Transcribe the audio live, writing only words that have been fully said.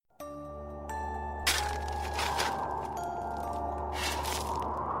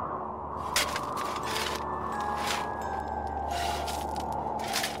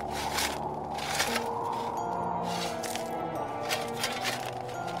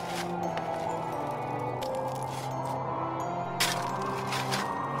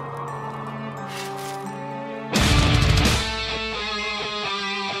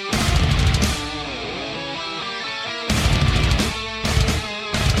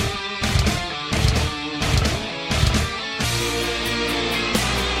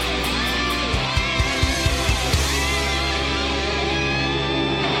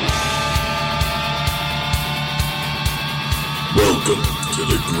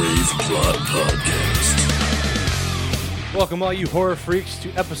Grave Plot Podcast. Welcome, all you horror freaks,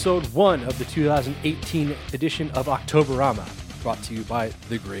 to episode 1 of the 2018 edition of Octoberama, brought to you by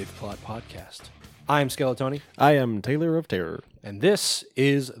the Grave Plot Podcast. I'm Skeletoni. I am Taylor of Terror. And this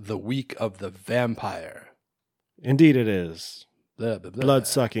is the week of the vampire. Indeed it is. Blah, blah, blah.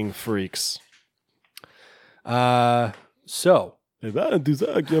 Blood-sucking freaks. So, Blood to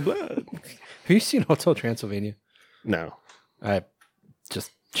suck your blood. have you seen Hotel Transylvania? No.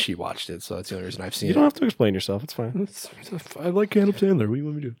 She watched it, so that's the only reason I've seen You don't have to explain yourself. It's fine. I like Adam Sandler. What do you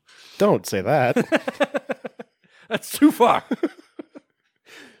want me to do? Don't say that. That's too far.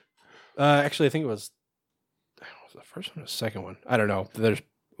 Actually, I think it was the first one or the second one. I don't know. There's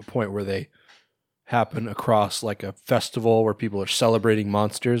a point where they happen across like a festival where people are celebrating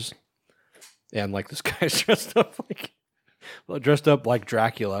monsters, and like this guy's dressed up like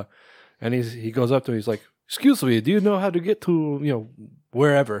Dracula, and he goes up to him. He's like, "Excuse me, do you know how to get to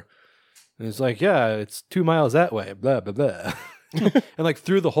wherever?" And he's like, "Yeah, it's 2 miles that way." Blah blah blah. And like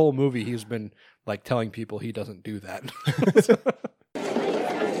through the whole movie, he's been like telling people he doesn't do that.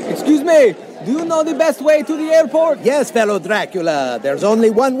 Excuse me, do you know the best way to the airport? Yes, fellow Dracula, there's only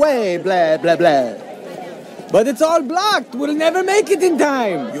one way, blah, blah, blah. But it's all blocked. We'll never make it in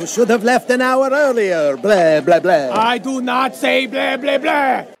time. You should have left an hour earlier, blah, blah, blah. I do not say blah, blah,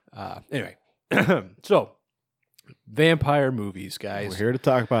 blah. Anyway, so vampire movies, guys. We're here to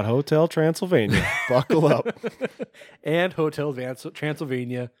talk about Hotel Transylvania. Buckle up. And Hotel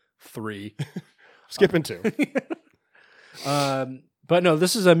Transylvania 3. Skipping 2. But no,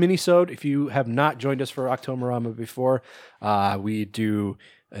 this is a mini-sode. If you have not joined us for Octoberama before, we do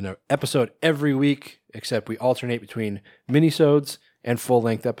an episode every week, except we alternate between mini-sodes and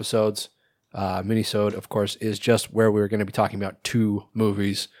full-length episodes. Mini-sode, of course, is just where we're going to be talking about 2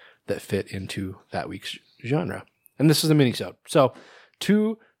 movies that fit into that week's genre. And this is a mini-sode. So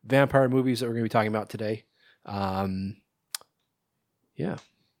 2 vampire movies that we're going to be talking about today. Yeah.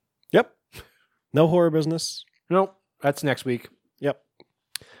 Yep. No horror business. Nope. That's next week. Yep.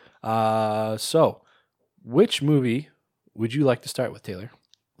 So which movie would you like to start with, Taylor?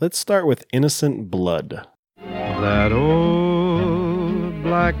 Let's start with Innocent Blood. That old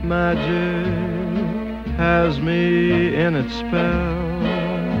black magic has me in its spell.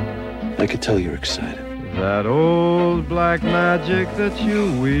 I could tell you're excited. That old black magic that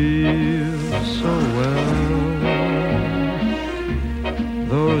you weave so well.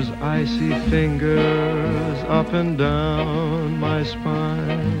 Those icy fingers up and down my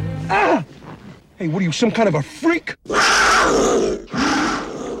spine. Ah! Hey, what are you, some kind of a freak? Now,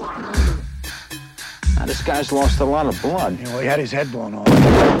 this guy's lost a lot of blood. You know, he had his head blown off.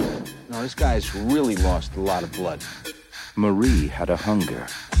 No, this guy's really lost a lot of blood. Marie had a hunger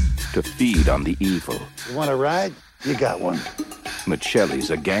to feed on the evil. You want a ride? You got one. Michelle's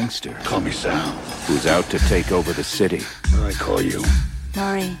a gangster Call me Sal. who's out to take over the city. What do I call you?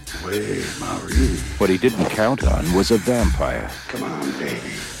 Marie. Wait, Marie. What he didn't count on was a vampire Come on, baby.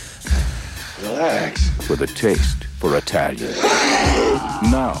 Relax. with a taste for Italian.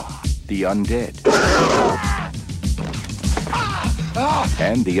 Now, the undead.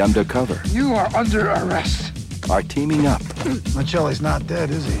 And the undercover You are under arrest. are teaming up Michelle's not dead,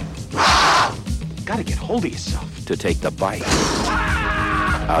 is he? Gotta get hold of yourself. to take the bite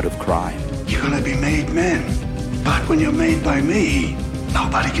out of crime. You're gonna be made men. But when you're made by me,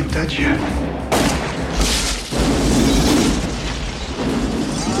 nobody can touch you.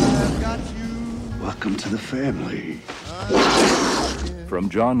 Welcome to the family. From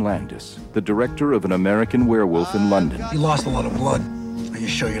John Landis, the director of An American Werewolf in London. You lost a lot of blood. Are you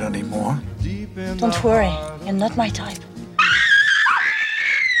sure you don't need more? Don't worry, you're not my type.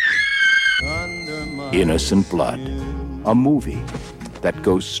 Innocent Blood, a movie that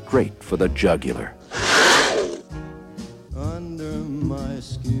goes straight for the jugular. Under my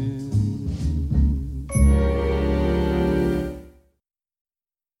skin.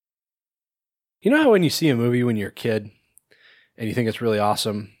 You know how when you see a movie when you're a kid and you think it's really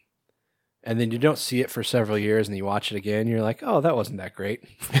awesome, and then you don't see it for several years and you watch it again, you're like, oh, that wasn't that great.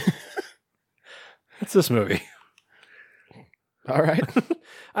 It's this movie. All right.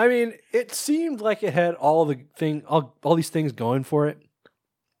 I mean, it seemed like it had all these things going for it.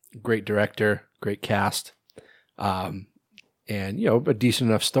 Great director, great cast, and a decent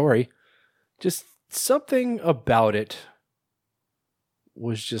enough story. Just something about it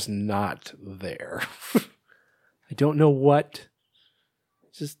was just not there. I don't know what.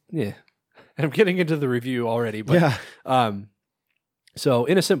 Just yeah. And I'm getting into the review already, but Yeah. So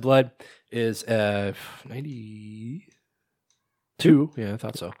Innocent Blood is 92. Yeah, I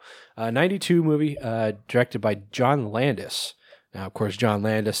thought so. 92 movie directed by John Landis. Now, of course, John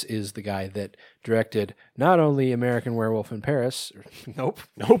Landis is the guy that directed not only American Werewolf in Paris. Nope.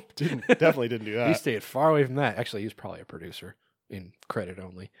 Definitely didn't do that. He stayed far away from that. Actually, he was probably a producer in credit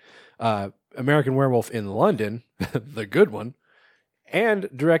only. American Werewolf in London, the good one, and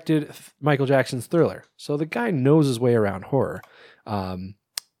directed Michael Jackson's Thriller. So the guy knows his way around horror. It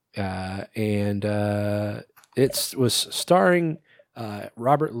was starring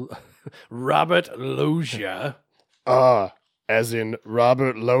Robert Loggia. As in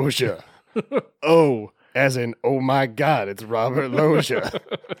Robert Loggia. Oh, as in, oh my God, it's Robert Loggia.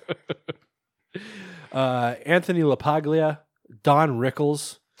 Anthony LaPaglia, Don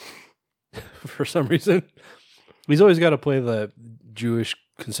Rickles, for some reason. He's always got to play the Jewish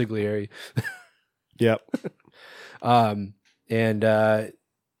consigliere. Yep. And the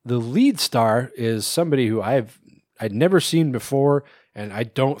lead star is somebody who I'd never seen before, and I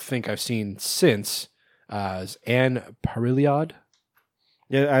don't think I've seen since. Is Anne Pariliad.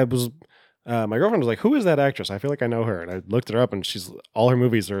 Yeah, I was. My girlfriend was like, "Who is that actress? I feel like I know her." And I looked her up, and all her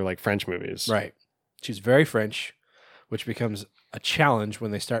movies are like French movies. Right. She's very French, which becomes a challenge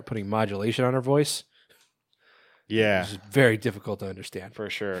when they start putting modulation on her voice. Yeah, it's very difficult to understand for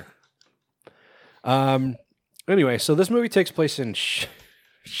sure. Anyway, so this movie takes place in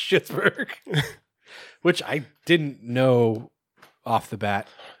Schittsburg, which I didn't know off the bat.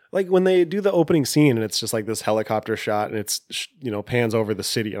 Like when they do the opening scene and it's just like this helicopter shot and it's, pans over the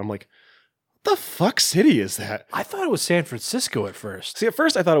city. And I'm like, what the fuck city is that? I thought it was San Francisco at first. See, at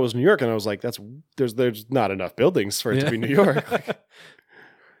first I thought it was New York and I was like, there's not enough buildings for it to be New York.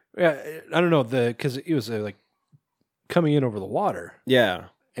 Yeah. I don't know. Cause it was like coming in over the water. Yeah.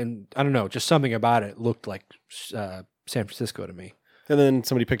 And I don't know, just something about it looked like San Francisco to me. And then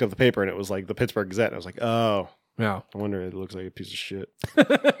somebody picked up the paper and it was like the Pittsburgh Gazette. And I was like, oh. Yeah. I wonder it looks like a piece of shit.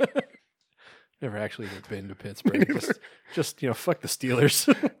 Never actually been to Pittsburgh. just fuck the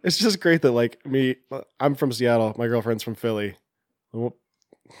Steelers. It's just great that like I'm from Seattle. My girlfriend's from Philly. Well,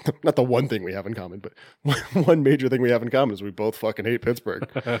 not the one thing we have in common, but one major thing we have in common is we both fucking hate Pittsburgh.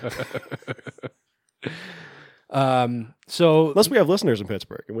 So unless we have listeners in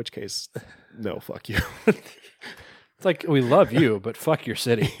Pittsburgh, in which case, no, fuck you. It's like we love you, but fuck your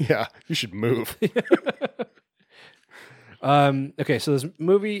city. Yeah, you should move. Okay, so this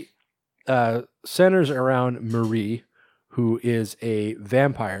movie centers around Marie, who is a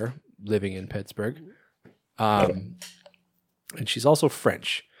vampire living in Pittsburgh. And she's also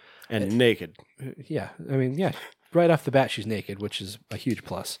French. And naked. Yeah, I mean, yeah. Right off the bat, she's naked, which is a huge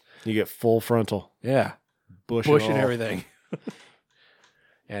plus. You get full frontal. Yeah. Bush and everything.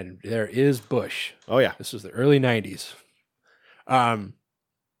 And there is Bush. Oh, yeah. This was the early 90s. I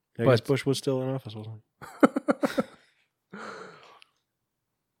guess Bush was still in office, wasn't he?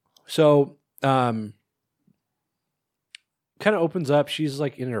 So, kind of opens up. She's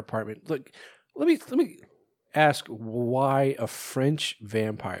like in her apartment. Look, let me ask why a French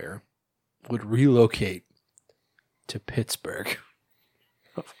vampire would relocate to Pittsburgh,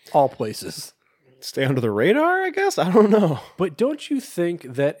 of all places. Stay under the radar, I guess? I don't know. But don't you think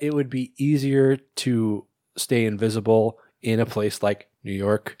that it would be easier to stay invisible in a place like New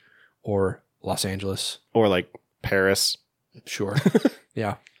York or Los Angeles? Or like Paris? Sure.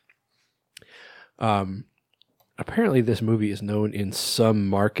 Yeah. Apparently this movie is known in some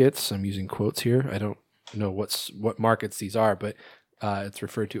markets. I'm using quotes here. I don't know what markets these are, but it's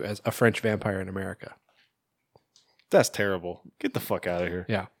referred to as a French vampire in America. That's terrible. Get the fuck out of here.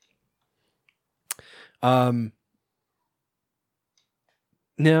 Yeah.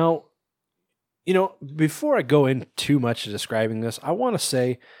 Now, before I go in too much to describing this, I want to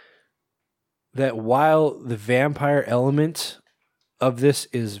say that while the vampire element of this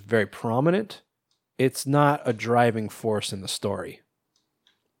is very prominent, it's not a driving force in the story.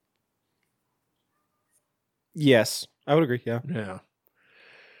 Yes, I would agree. Yeah. Yeah.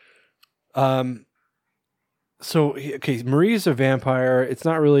 So, okay, Marie's a vampire. It's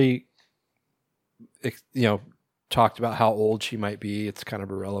not really, talked about how old she might be. It's kind of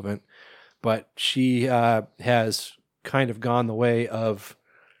irrelevant. But she has kind of gone the way of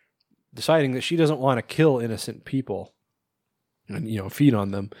deciding that she doesn't want to kill innocent people and, feed on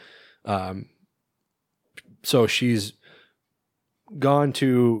them. So she's gone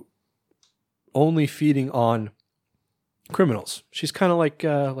to only feeding on criminals. She's kind of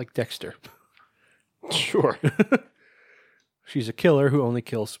like Dexter. Sure. She's a killer who only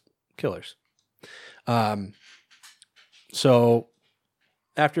kills killers. So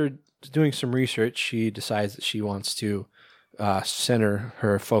after doing some research, she decides that she wants to center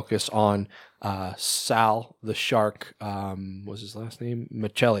her focus on Sal the shark. What's his last name?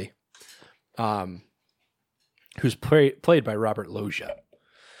 Michelli. who's played by Robert Loggia.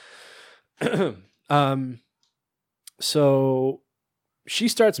 So she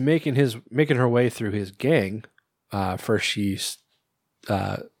starts making her way through his gang. First, she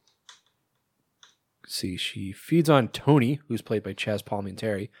feeds on Tony, who's played by Chaz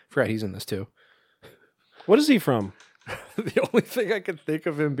Palminteri. Forgot he's in this too. What is he from? The only thing I could think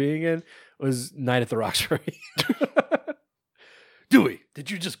of him being in was Night at the Roxbury. Dewey,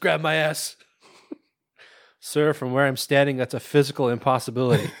 did you just grab my ass? Sir, from where I'm standing, that's a physical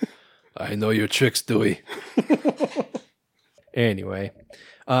impossibility. I know your tricks, Dewey. Anyway,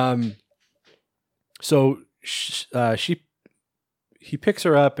 so he picks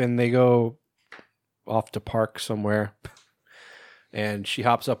her up and they go off to park somewhere. And she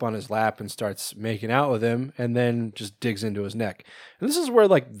hops up on his lap and starts making out with him, and then just digs into his neck. And this is where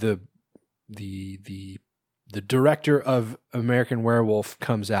like the director of American Werewolf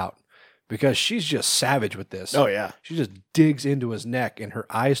comes out, because she's just savage with this. Oh yeah, she just digs into his neck, and her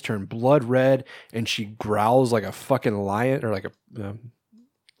eyes turn blood red, and she growls like a fucking lion, or like a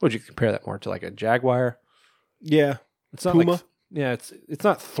would you compare that more to, like a jaguar? Yeah, it's not Puma. like, yeah, it's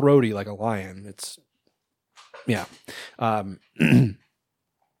not throaty like a lion. It's yeah. And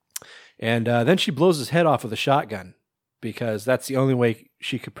then she blows his head off with a shotgun, because that's the only way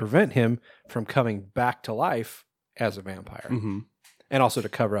she could prevent him from coming back to life as a vampire. Mm-hmm. And also to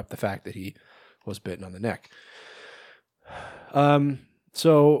cover up the fact that he was bitten on the neck.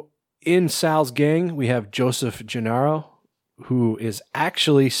 So in Sal's gang, we have Joseph Gennaro, who is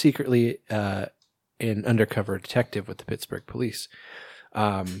actually secretly an undercover detective with the Pittsburgh police.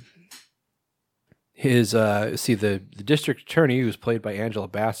 The district attorney, who's played by Angela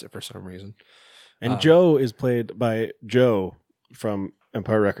Bassett for some reason. And Joe is played by Joe from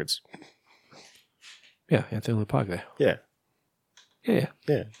Empire Records. Yeah, Anthony LaPaglia. Yeah. Yeah.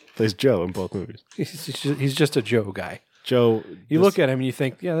 Plays Joe in both movies. He's just a Joe guy. Joe. You look at him and you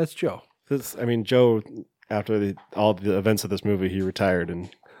think, yeah, that's Joe. Joe, after all the events of this movie, he retired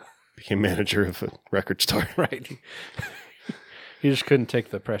and became manager of a record store. Right. He just couldn't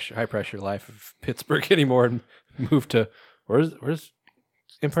take the high pressure life of Pittsburgh anymore and moved to where's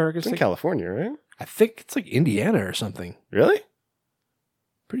Empire Records? It's in California, right? I think it's like Indiana or something. Really?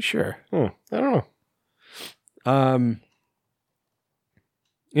 Pretty sure. I don't know.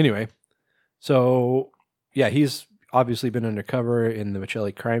 Anyway, so yeah, he's obviously been undercover in the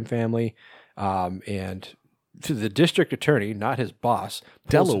Michelli crime family, and to the district attorney, not his boss,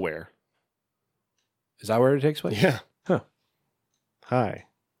 Delaware. Is that where it takes place? Yeah. Huh. Hi,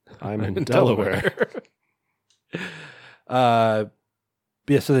 I'm in Delaware. Yeah,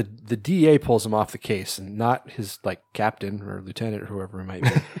 so the DA pulls him off the case, and not his like captain or lieutenant or whoever it might be.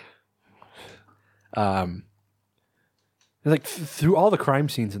 Like through all the crime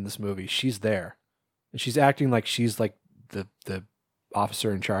scenes in this movie, she's there, and she's acting like she's like the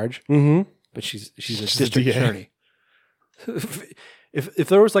officer in charge. Mm-hmm. But she's a district attorney. If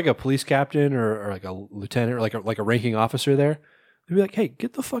there was like a police captain or like a lieutenant or like a ranking officer there, they'd be like, "Hey,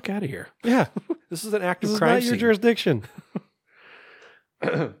 get the fuck out of here! Yeah, this is an active this is crime not your scene. jurisdiction."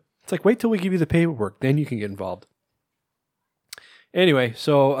 It's like, wait till we give you the paperwork, then you can get involved. Anyway,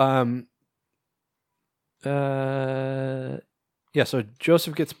 so so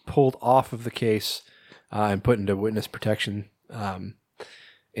Joseph gets pulled off of the case and put into witness protection, and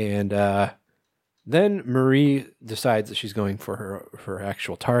then Marie decides that she's going for her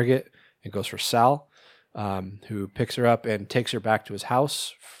actual target and goes for Sal, who picks her up and takes her back to his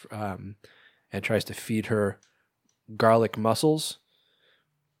house and tries to feed her garlic mussels.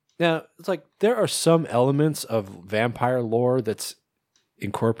 Now, it's like there are some elements of vampire lore that's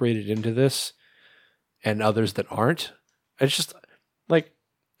incorporated into this and others that aren't. It's just like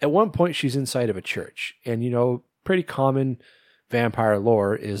at one point she's inside of a church, and pretty common vampire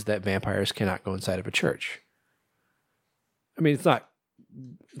lore is that vampires cannot go inside of a church. I mean, it's not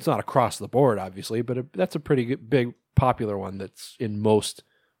across the board, obviously, but that's a pretty big popular one that's in most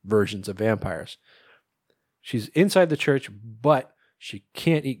versions of vampires. She's inside the church, but she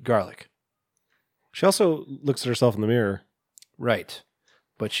can't eat garlic. She also looks at herself in the mirror. Right.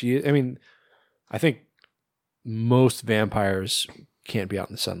 But I think most vampires can't be out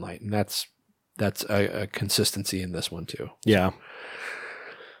in the sunlight, and that's a consistency in this one too. Yeah.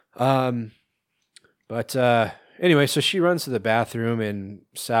 But anyway, so she runs to the bathroom, and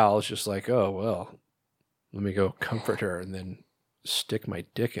Sal's just like, "Oh well, let me go comfort her and then stick my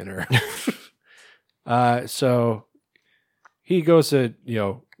dick in her." So he goes to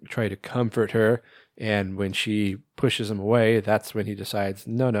try to comfort her, and when she pushes him away, that's when he decides,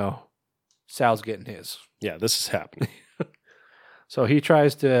 no, Sal's getting his. Yeah, this is happening. So he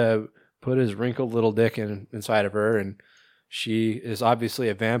tries to put his wrinkled little dick inside of her, and she is obviously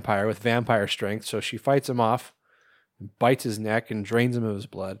a vampire with vampire strength, so she fights him off, bites his neck, and drains him of his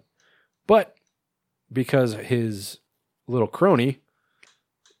blood. But because his little crony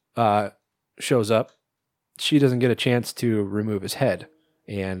shows up, she doesn't get a chance to remove his head,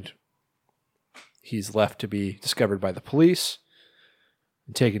 and he's left to be discovered by the police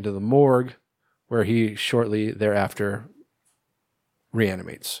and taken to the morgue, where he shortly thereafter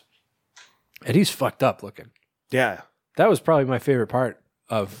reanimates. And he's fucked up looking. Yeah. That was probably my favorite part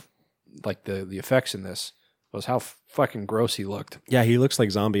of like the effects in this, was how fucking gross he looked. Yeah, he looks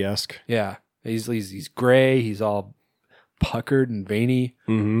like zombie-esque. Yeah. He's gray, he's all puckered and veiny.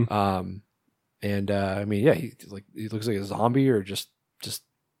 Mm-hmm. I mean, yeah, he looks like a zombie, or just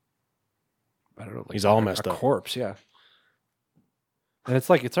I don't know, like he's all messed up. Corpse, yeah. And it's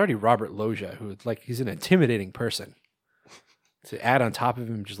already Robert Loggia, who he's an intimidating person. To add on top of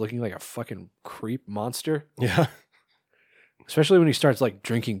him just looking like a fucking creep monster. Yeah. Especially when he starts like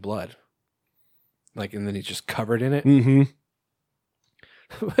drinking blood. And then he's just covered in it. Mm-hmm.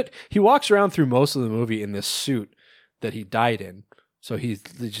 But he walks around through most of the movie in this suit that he died in. So he's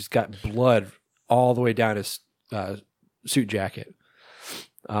just got blood all the way down his suit jacket.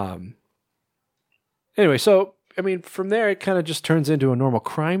 Anyway, so, I mean, from there, it kind of just turns into a normal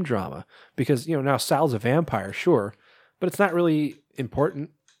crime drama. Because, now Sal's a vampire, sure. But it's not really important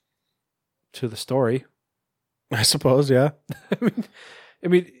to the story. I suppose, yeah. I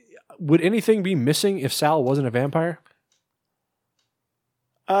mean, would anything be missing if Sal wasn't a vampire?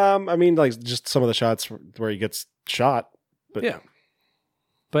 I mean, like just some of the shots where he gets shot. But yeah.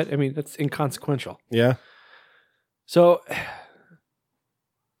 But I mean, that's inconsequential. Yeah. So,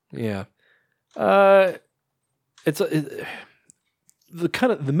 yeah. The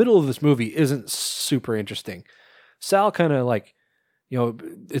middle of this movie isn't super interesting. Sal kind of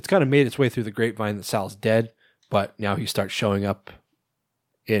it's kind of made its way through the grapevine that Sal's dead, but now he starts showing up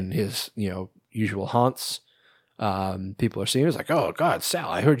in his, usual haunts. People are seeing him. It's like, oh God, Sal,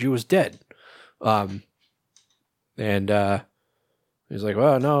 I heard you was dead. And he's like,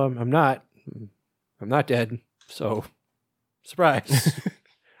 well, no, I'm not. I'm not dead. So, surprise.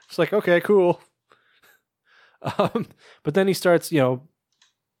 It's like, okay, cool. But then he starts, jumping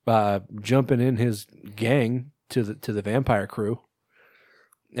in his gang to the vampire crew.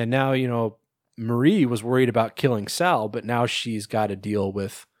 And now, Marie was worried about killing Sal, but now she's got to deal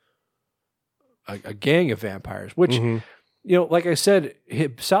with a gang of vampires, which, like I said,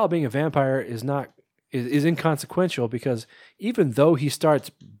 Sal being a vampire is inconsequential, because even though he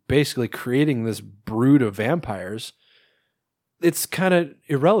starts basically creating this brood of vampires, it's kind of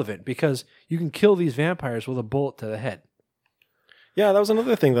irrelevant because you can kill these vampires with a bullet to the head. Yeah, that was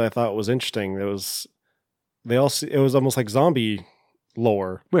another thing that I thought was interesting. It was almost like zombie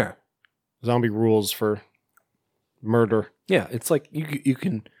lore. Where? Zombie rules for murder. Yeah, it's like you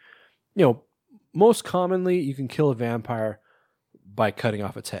can, most commonly you can kill a vampire by cutting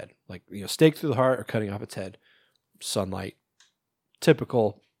off its head. Like, stake through the heart or cutting off its head. Sunlight.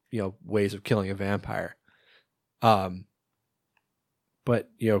 Typical, ways of killing a vampire. But,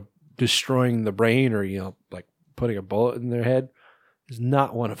 destroying the brain or, like putting a bullet in their head is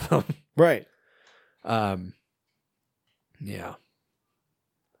not one of them. Right. Yeah.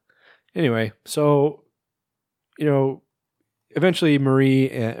 Anyway, so, eventually Marie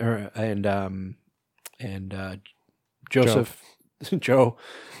and Joseph, Joe,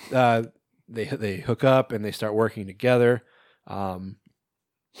 they hook up and they start working together.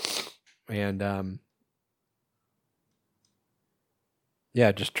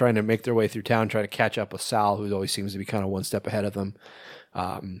 Just trying to make their way through town, trying to catch up with Sal, who always seems to be kind of one step ahead of them,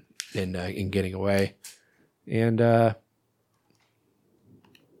 in getting away. And then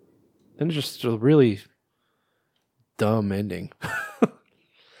it's just a really dumb ending.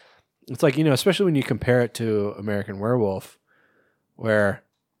 It's like, especially when you compare it to American Werewolf, where,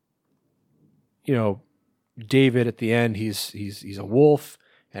 David at the end, he's a wolf,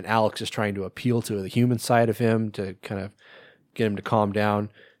 and Alex is trying to appeal to the human side of him to kind of get him to calm down,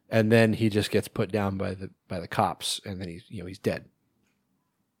 and then he just gets put down by the cops, and then he's dead.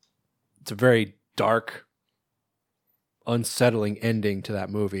 It's a very dark, unsettling ending to that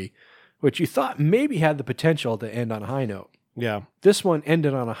movie, which you thought maybe had the potential to end on a high note. Yeah. This one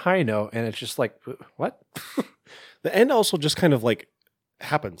ended on a high note, and it's just like, what? The end also just kind of like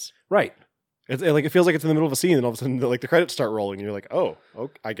happens. Right. It's like, it feels like it's in the middle of a scene, and all of a sudden the credits start rolling, and you're like, oh,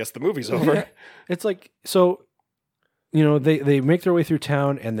 I guess the movie's over. Yeah. It's like, so, they make their way through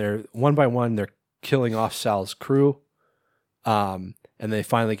town, and they're one by one, they're killing off Sal's crew. And they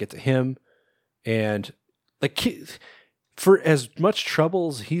finally get to him, and like, for as much trouble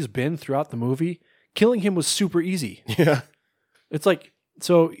as he's been throughout the movie, killing him was super easy. Yeah. It's like,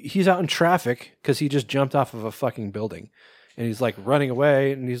 so he's out in traffic because he just jumped off of a fucking building and he's like running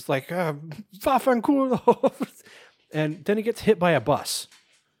away and he's like, Waffen cool. And then he gets hit by a bus.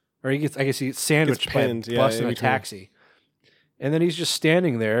 Or he gets sandwiched pinned, by a bus in a taxi. And then he's just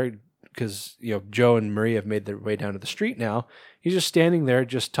standing there because, Joe and Marie have made their way down to the street now. He's just standing there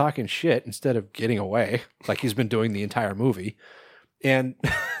just talking shit instead of getting away like he's been doing the entire movie. And,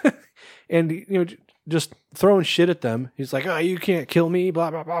 just throwing shit at them. He's like, oh, you can't kill me,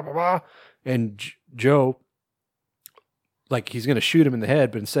 blah, blah, blah, blah, blah. And Joe, like, he's going to shoot him in the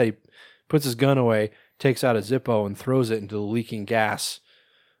head, but instead he puts his gun away, takes out a Zippo and throws it into the leaking gas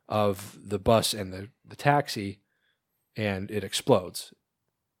of the bus and the taxi, and it explodes.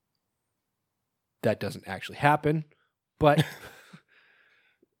 That doesn't actually happen, but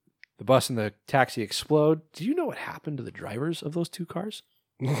the bus and the taxi explode. Do you know what happened to the drivers of those two cars?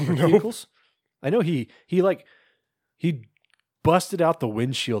 Or vehicles? I know he busted out the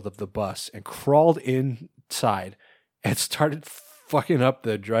windshield of the bus and crawled inside and started fucking up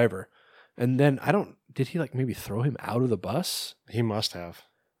the driver. And then did he like maybe throw him out of the bus? He must have.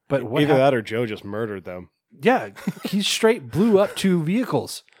 But either that or Joe just murdered them. Yeah, he straight blew up two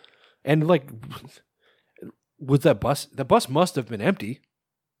vehicles. And like, was that bus? The bus must have been empty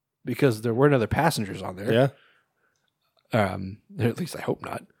because there weren't other passengers on there. Yeah. At least I hope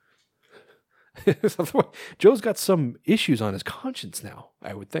not. Joe's got some issues on his conscience now,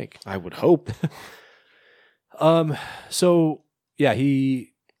 I would think. I would hope. So yeah,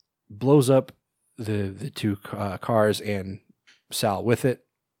 he blows up the two cars and Sal with it.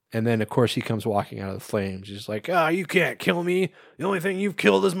 And then, of course, he comes walking out of the flames. He's like, you can't kill me. The only thing you've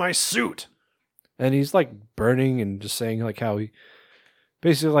killed is my suit. And he's like burning and just saying like how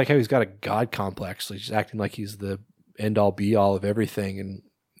he's got a God complex. He's just acting like he's the end all be all of everything and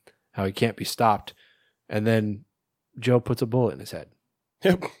how he can't be stopped. And then Joe puts a bullet in his head.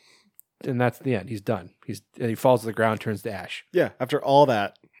 Yep. And that's the end. He's done. And he falls to the ground, turns to ash. Yeah. After all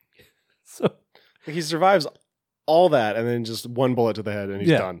that. So he survives all that and then just one bullet to the head and he's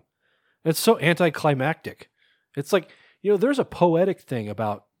done. It's so anticlimactic. It's like, there's a poetic thing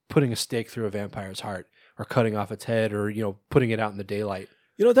about putting a stake through a vampire's heart or cutting off its head or, putting it out in the daylight.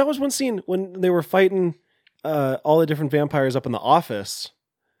 That was one scene when they were fighting all the different vampires up in the office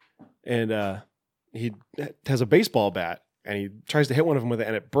and he has a baseball bat and he tries to hit one of them with it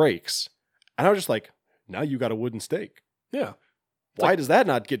and it breaks. And I was just like, now you got a wooden stake. Yeah. Why does that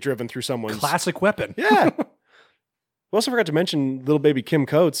not get driven through someone's classic weapon? Yeah. We also forgot to mention little baby Kim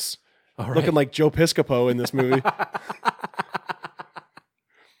Coates looking like Joe Piscopo in this movie.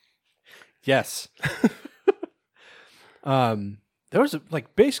 Yes. There was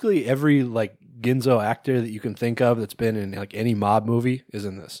basically every Ginzo actor that you can think of that's been in any mob movie is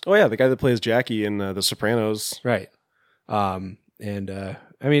in this. Oh yeah, the guy that plays Jackie in The Sopranos. Right. I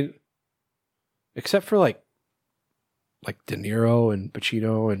mean, except for like De Niro and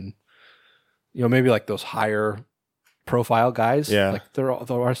Pacino and maybe those higher profile guys. Yeah. The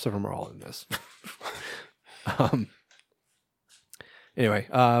rest of them are all in this. Anyway,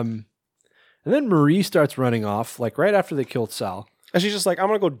 and then Marie starts running off right after they killed Sal. And she's just like, I'm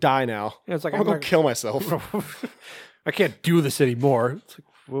going to go die now. Yeah, it's like, I'm going to go kill myself. I can't do this anymore. It's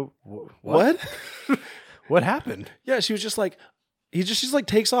like, what? What happened? Yeah, she was just like, she's like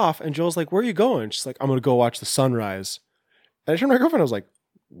takes off and Joel's like, where are you going? She's like, I'm going to go watch the sunrise. And I turned to my girlfriend, I was like,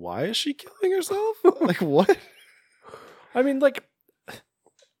 why is she killing herself? What? I mean,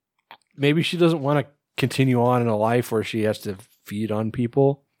 maybe she doesn't want to continue on in a life where she has to feed on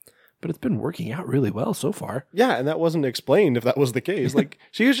people, but it's been working out really well so far. Yeah, and that wasn't explained if that was the case.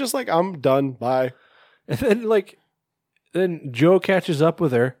 She was just like, I'm done, bye. And then then Joe catches up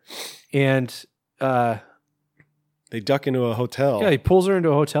with her and they duck into a hotel. Yeah, he pulls her into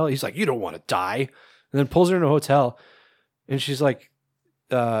a hotel. He's like, you don't want to die. And then pulls her into a hotel and she's like,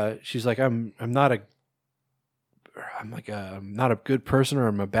 I'm not a good person or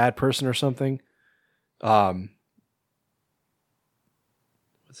I'm a bad person or something.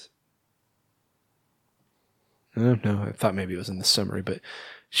 No, I thought maybe it was in the summary, but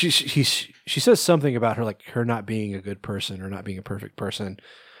she says something about her her not being a good person or not being a perfect person,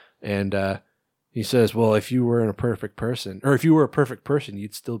 and he says, "Well, if you were a perfect person, or if you were a perfect person,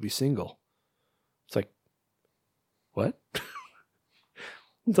 you'd still be single." It's like, what?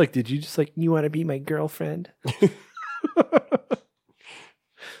 It's like, did you just you want to be my girlfriend?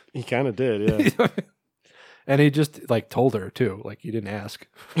 He kind of did, yeah. And he just told her too, he didn't ask.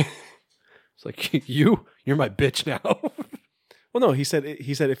 It's like, you're my bitch now. Well, no, he said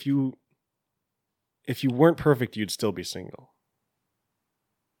if you if you weren't perfect, you'd still be single.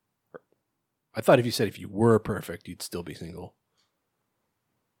 I thought if you said if you were perfect, you'd still be single.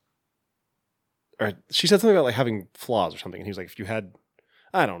 Or she said something about like having flaws or something, and he was like, if you had,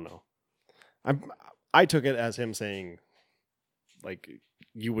 I don't know. I took it as him saying, like,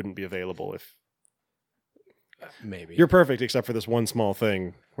 you wouldn't be available if maybe you're perfect except for this one small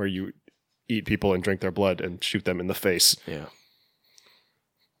thing where you eat people and drink their blood and shoot them in the face. Yeah.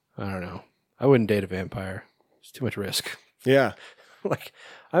 I don't know. I wouldn't date a vampire. It's too much risk. Yeah. Like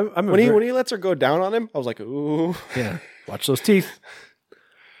I'm when he lets her go down on him, I was like, ooh. Yeah. Watch those teeth.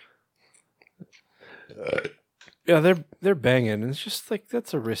 Yeah, they're banging, and it's just like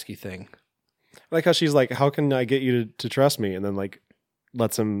that's a risky thing. Like how she's like, how can I get you to trust me? And then like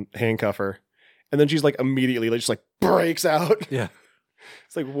lets him handcuff her. And then she's like immediately like just like breaks out. Yeah.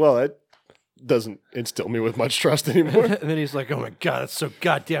 It's like, well, that doesn't instill me with much trust anymore. And then he's like, oh my God, it's so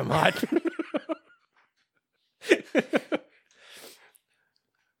goddamn hot.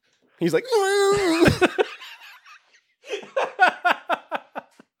 He's like,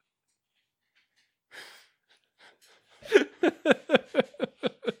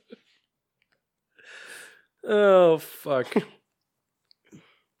 oh fuck.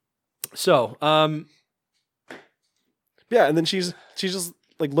 So, yeah, and then she just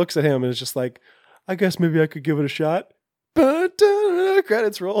like looks at him and is just like, I guess maybe I could give it a shot. But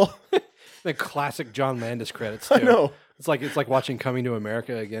credits roll. the classic John Landis credits too. I know. It's like watching Coming to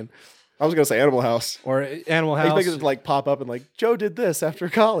America again. I was gonna say Animal House. Or Animal House. I expected it to like pop up and like Joe did this after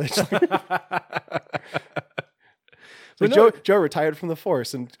college. Like Joe retired from the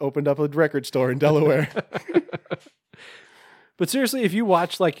force and opened up a record store in Delaware. But seriously, if you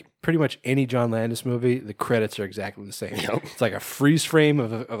watch like pretty much any John Landis movie, the credits are exactly the same. Yep. It's like a freeze frame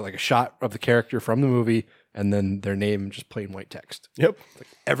of like a shot of the character from the movie, and then their name just plain white text. Yep. It's like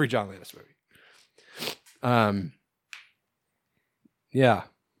every John Landis movie. Yeah,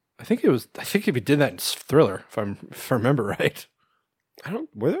 I think he did that in Thriller, if I remember right.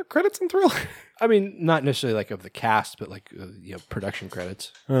 Were there credits in Thriller? I mean, not necessarily like of the cast, but like production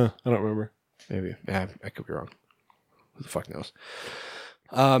credits. I don't remember. Maybe. Yeah, I could be wrong. Who the fuck knows?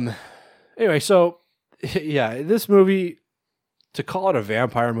 Anyway, so yeah, this movie, to call it a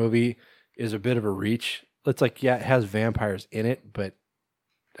vampire movie is a bit of a reach. It's like, yeah, it has vampires in it, but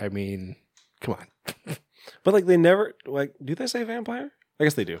I mean, come on. But like they never like, do they say vampire? I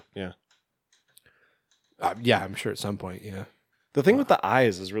guess they do. Yeah. Yeah, I'm sure at some point. Yeah. The thing with the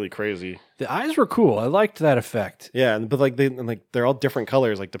eyes is really crazy. The eyes were cool. I liked that effect. Yeah, but like they're all different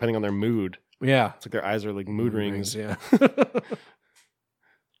colors, like depending on their mood. Yeah, it's like their eyes are like mood rings. Yeah.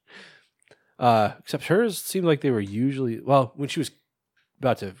 Except hers seemed like they were usually when she was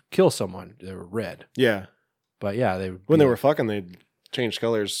about to kill someone, they were red. Yeah, but yeah, when they were fucking, they changed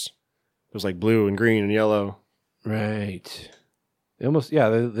colors. It was like blue and green and yellow. Right. They almost they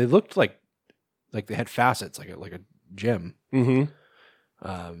looked like they had facets, like a gem. Mm-hmm.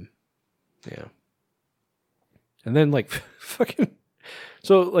 Yeah. And then like fucking,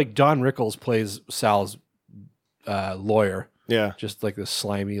 so like Don Rickles plays Sal's lawyer. Yeah. Just like this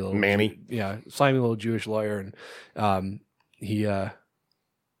slimy little Manny. Slimy little Jewish lawyer, and he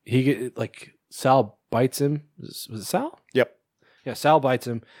get like Sal bites him. Was it Sal? Yep. Yeah, Sal bites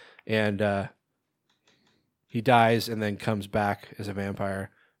him, and he dies, and then comes back as a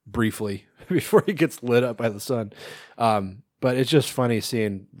vampire briefly before he gets lit up by the sun. But it's just funny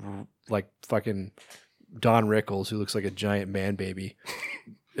seeing like fucking Don Rickles, who looks like a giant man baby,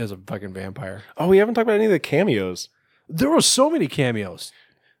 as a fucking vampire. Oh, we haven't talked about any of the cameos. There were so many cameos.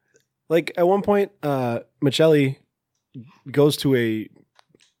 Like at one point, Michelli goes to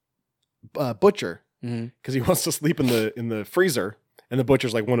a butcher because he wants to sleep in the freezer, and the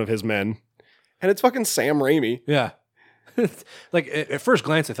butcher's like one of his men, and it's fucking Sam Raimi. Yeah. Like at first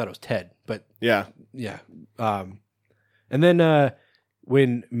glance, I thought it was Ted, but yeah. And then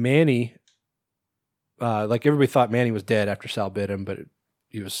when Manny, like everybody thought Manny was dead after Sal bit him, but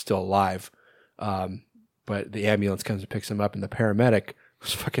he was still alive. But the ambulance comes and picks him up, and the paramedic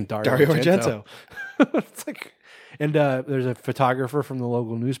was fucking Dario Argento. It's like, and there's a photographer from the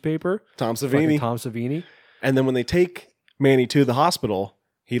local newspaper, Tom Savini, and then when they take Manny to the hospital,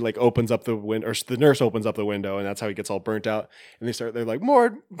 he like opens up the window, or the nurse opens up the window, and that's how he gets all burnt out. And they're like,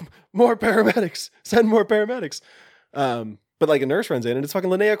 more paramedics, send more paramedics. But like a nurse runs in, and it's fucking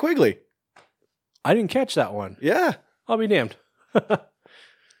Linnea Quigley. I didn't catch that one. Yeah, I'll be damned.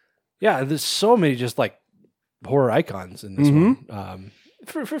 Yeah, there's so many just like horror icons in this one.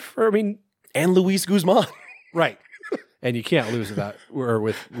 For I mean, and Luis Guzman, right? And you can't lose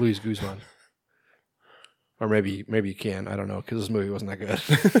with Luis Guzman. Or maybe you can. I don't know, because this movie wasn't that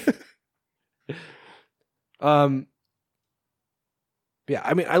good. Yeah,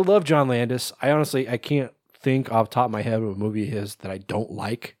 I mean, I love John Landis. I can't think off the top of my head of a movie of his that I don't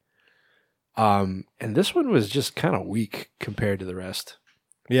like. And this one was just kind of weak compared to the rest.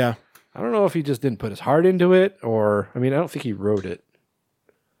 Yeah. I don't know if he just didn't put his heart into it, or I mean, I don't think he wrote it.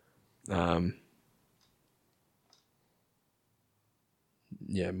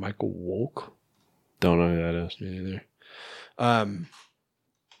 Yeah, Michael Wolk. Don't know who that is. Me neither.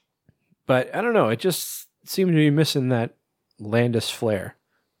 But I don't know. It just seemed to be missing that Landis flair.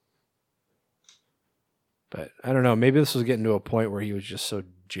 But I don't know. Maybe this was getting to a point where he was just so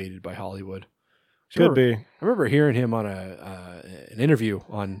jaded by Hollywood. Could be. I remember hearing him on an interview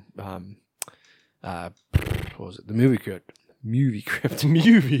on what was it? The Movie Crypt. Movie.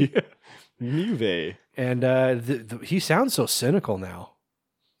 And he sounds so cynical now.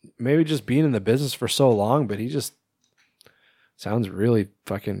 Maybe just being in the business for so long, but he just sounds really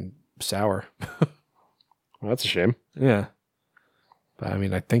fucking sour. Well, that's a shame. Yeah. But I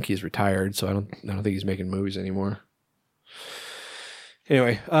mean, I think he's retired, so I don't think he's making movies anymore.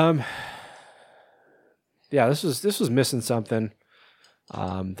 Anyway, yeah, this was missing something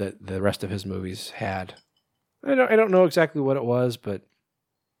that the rest of his movies had. I don't know exactly what it was, but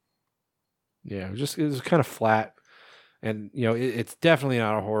yeah, it was kind of flat. And you know, it's definitely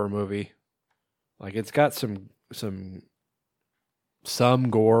not a horror movie. Like, it's got some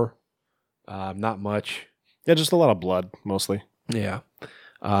gore, not much. Yeah, just a lot of blood mostly. Yeah.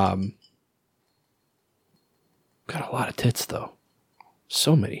 Got a lot of tits though.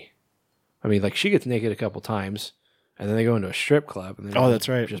 So many. I mean, like, she gets naked a couple times, and then they go into a strip club, and then that's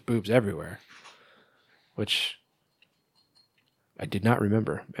right, just boobs everywhere, which I did not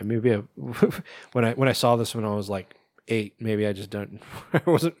remember. And maybe when I saw this when I was like 8, maybe I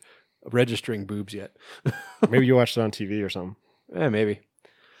wasn't registering boobs yet. Maybe you watched it on TV or something. Yeah, maybe.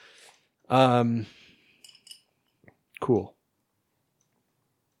 Cool.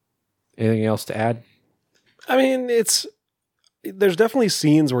 Anything else to add? I mean, there's definitely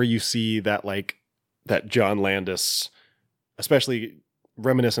scenes where you see that, like, that John Landis, especially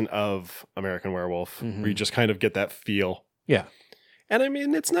reminiscent of American Werewolf, where you just kind of get that feel. Yeah. And I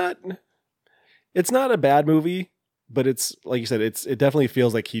mean, it's not a bad movie, but it's, like you said, it definitely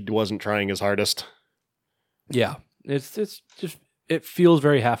feels like he wasn't trying his hardest. Yeah. It's just, it feels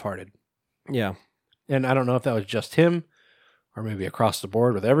very half-hearted. Yeah. And I don't know if that was just him or maybe across the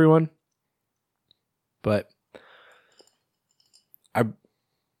board with everyone. But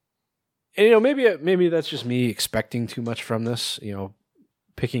maybe that's just me expecting too much from this, you know,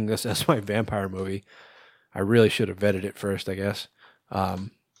 picking this as my vampire movie. I really should have vetted it first, I guess.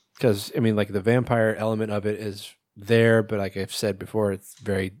 Because I mean, like, the vampire element of it is there, but like I've said before, it's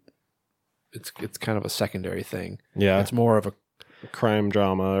kind of a secondary thing. Yeah. It's more of a crime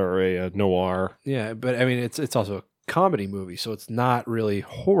drama or a noir. Yeah, but I mean, it's also a comedy movie, so it's not really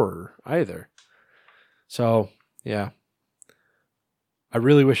horror either. So, yeah. I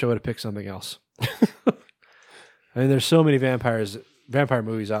really wish I would have picked something else. I mean, there's so many vampire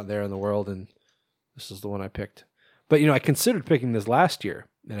movies out there in the world, and this is the one I picked. But, you know, I considered picking this last year,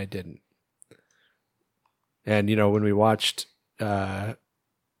 and I didn't. And, you know, when we watched Nosferatu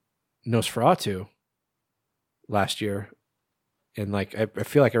last year, and, like, I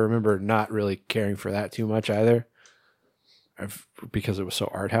feel like I remember not really caring for that too much either, because it was so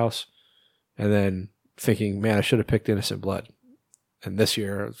art house. And then thinking, man, I should have picked Innocent Blood. And this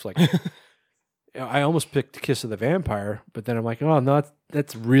year, it's like, I almost picked Kiss of the Vampire, but then I'm like, oh, no,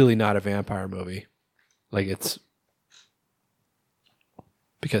 that's really not a vampire movie. Like, it's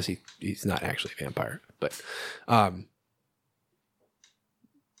because he's not actually a vampire. But,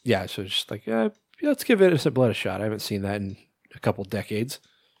 yeah, so it's just like, yeah, let's give Innocent Blood a shot. I haven't seen that in a couple decades.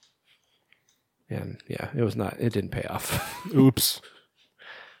 And yeah, it didn't pay off. Oops.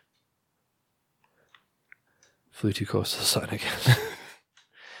 Flew too close to the sun, I guess.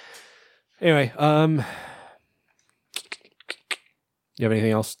 Anyway, you have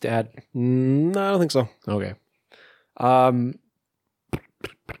anything else to add? No, I don't think so. Okay. I'll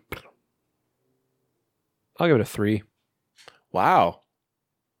give it a 3. Wow.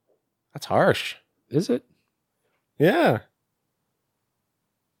 That's harsh. Is it? Yeah.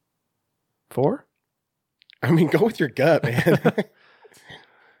 4? I mean, go with your gut, man.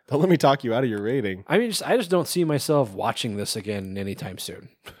 Don't let me talk you out of your rating. I mean, I just don't see myself watching this again anytime soon.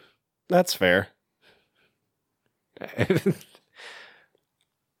 That's fair. I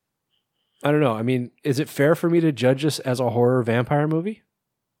don't know. I mean, is it fair for me to judge this as a horror vampire movie?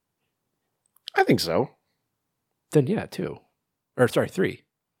 I think so. Then yeah, 2. Or sorry, 3.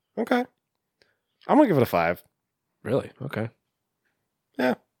 Okay. I'm going to give it a 5. Really? Okay.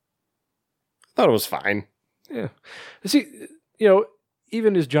 Yeah. I thought it was fine. Yeah. See,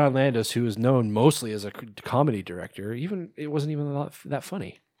 even as John Landis, who is known mostly as a comedy director, it wasn't even that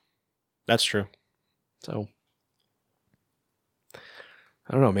funny. That's true. So,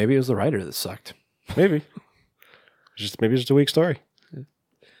 I don't know. Maybe it was the writer that sucked. Maybe. Maybe it's just a weak story.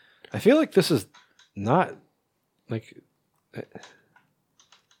 I feel like this is not like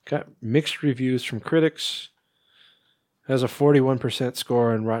got mixed reviews from critics. Has a 41%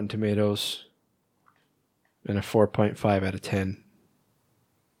 score on Rotten Tomatoes and a 4.5 out of 10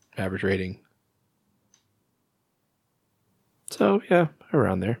 average rating. So yeah,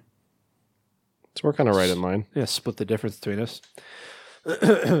 around there. So we're kind of right in line. Yeah, split the difference between us.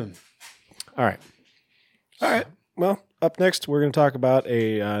 All right. Well, up next, we're going to talk about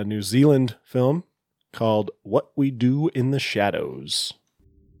a New Zealand film called What We Do in the Shadows.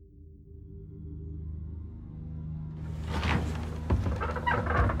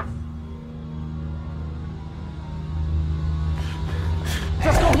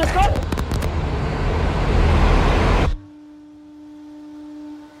 Let's go!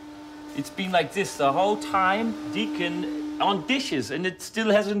 It's been like this the whole time, Deacon, on dishes, and it still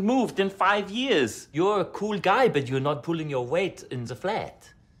hasn't moved in 5 years. You're a cool guy, but you're not pulling your weight in the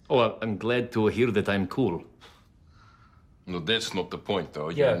flat. Oh, well, I'm glad to hear that I'm cool. No, that's not the point, though.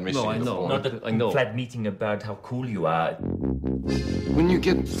 Yeah, You're missing I the know. point. Not a flat meeting about how cool you are. When you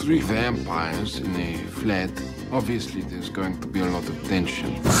get 3 vampires in a flat, obviously there's going to be a lot of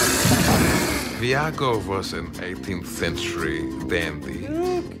tension. Viago was an 18th century dandy.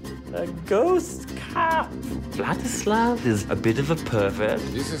 Look, a ghost cop. Vladislav is a bit of a pervert.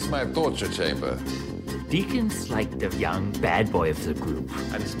 This is my torture chamber. Deacon's like the young bad boy of the group.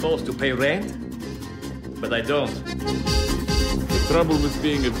 I'm supposed to pay rent, but I don't. The trouble with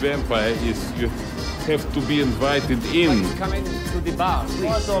being a vampire is you have to be invited in. Come in to the bar,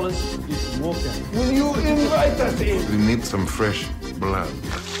 please. $4. Walker. Will you invite us in? We need some fresh blood.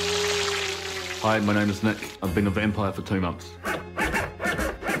 Hi, my name is Nick. I've been a vampire for 2 months.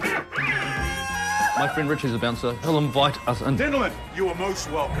 My friend Richie's a bouncer. He'll invite us in. Gentlemen, you are most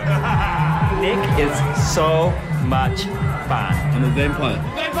welcome. Nick is so much fun. I'm a vampire.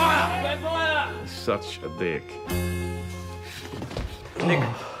 Vampire! Such a dick. Nick,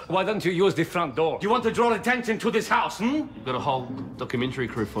 why don't you use the front door? You want to draw attention to this house, You've got a whole documentary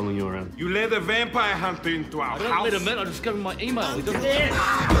crew following you around. You let a vampire hunter into our I don't house. let him in, I just give him my email. He doesn't...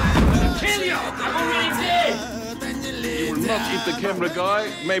 Kill you! I'm already dead! You will not eat the camera guy,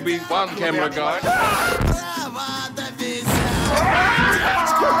 maybe one camera guy.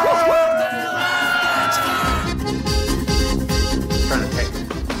 Trying to take.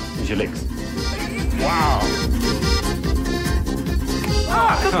 Use your legs. Wow.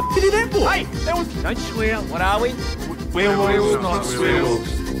 What the f*** did he that for? Hey, that was... Don't swear. What are we? Werewolves, not werewolves.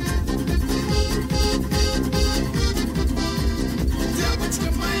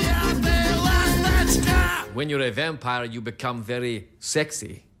 When you're a vampire, you become very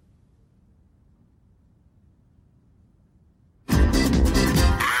sexy.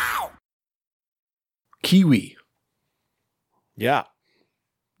 Kiwi. Yeah.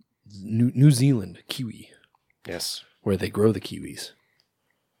 New Zealand, kiwi. Yes. Where they grow the kiwis.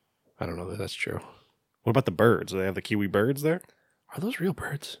 I don't know that that's true. What about the birds? Do they have the kiwi birds there? Are those real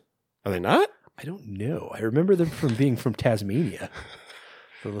birds? Are they not? I don't know. I remember them from being from Tasmania.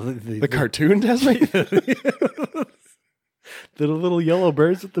 The cartoon Tasmania? The little yellow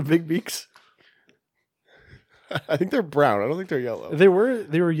birds with the big beaks. I think they're brown. I don't think they're yellow. They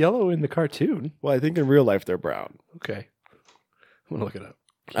were yellow in the cartoon. Well, I think in real life they're brown. Okay. I'm going to look it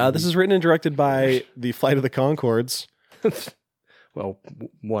up. This is written and directed by the Flight of the Conchords. Well,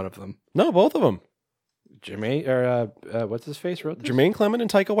 one of them. No, both of them. Jermaine, or what's his face wrote this? Jermaine Clement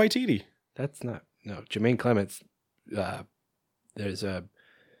and Taika Waititi. That's not, no, Jermaine Clement's, there's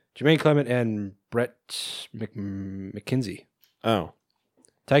Jermaine Clement and Brett McKinsey. Oh.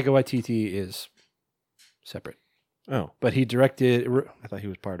 Taika Waititi is separate. Oh. But he directed, I thought he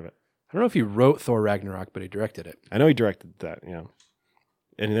was part of it. I don't know if he wrote Thor Ragnarok, but he directed it. I know he directed that, yeah.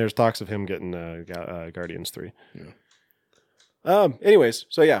 And there's talks of him getting Guardians 3. Yeah. Anyways,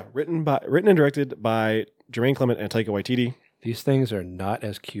 so yeah, written and directed by Jermaine Clement and Taika Waititi. These things are not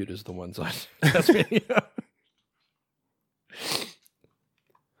as cute as the ones on Tasmania.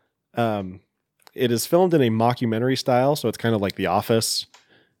 It is filmed in a mockumentary style, so it's kind of like The Office.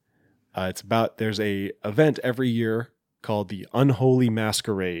 There's a event every year called the Unholy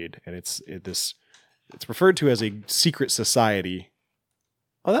Masquerade, and it's referred to as a secret society.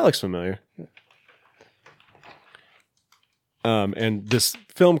 Oh, that looks familiar. And this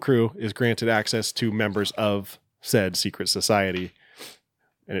film crew is granted access to members of said secret society,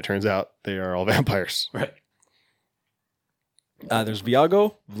 and it turns out they are all vampires. Right. There's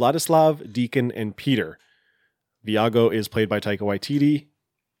Viago, Vladislav, Deacon, and Peter. Viago is played by Taika Waititi.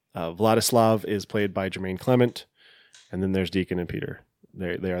 Vladislav is played by Jermaine Clement. And then there's Deacon and Peter.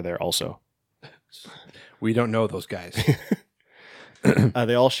 They are there also. We don't know those guys.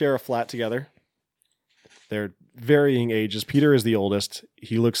 They all share a flat together. They're varying ages. Peter is the oldest.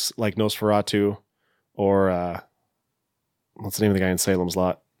 He looks like Nosferatu or what's the name of the guy in Salem's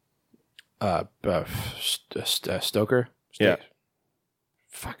Lot? Stoker? Yeah.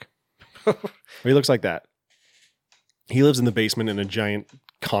 Fuck. He looks like that. He lives in the basement in a giant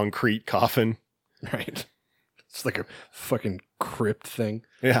concrete coffin. Right. It's like a fucking crypt thing.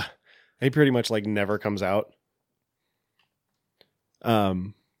 Yeah. He pretty much like never comes out.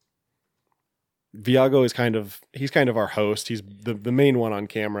 Viago is kind of our host. He's the main one on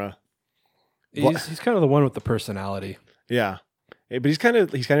camera. He's kind of the one with the personality. Yeah. But he's kind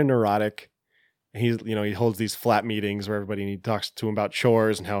of neurotic. He holds these flat meetings where he talks to him about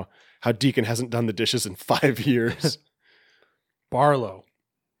chores and how Deacon hasn't done the dishes in 5 years. Barlow.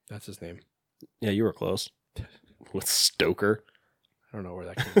 That's his name. Yeah, you were close. With Stoker. I don't know where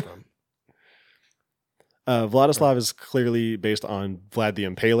that came from. Vladislav is clearly based on Vlad the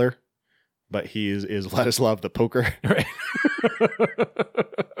Impaler, but he is Vladislav the Poker. Right.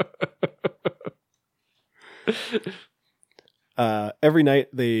 Every night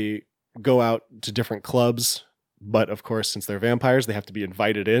they go out to different clubs, but of course, since they're vampires, they have to be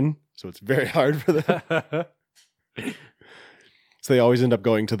invited in, so it's very hard for them. So they always end up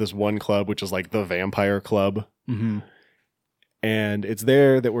going to this one club, which is like the vampire club. Mm-hmm. And it's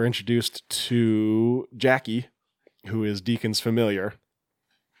there that we're introduced to Jackie, who is Deacon's familiar.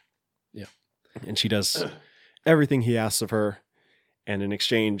 Yeah. And she does everything he asks of her. And in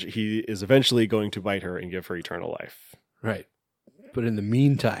exchange, he is eventually going to bite her and give her eternal life. Right. But in the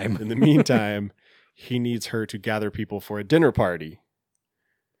meantime, he needs her to gather people for a dinner party.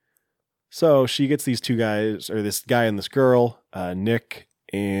 So she gets these two guys, or this guy and this girl, Nick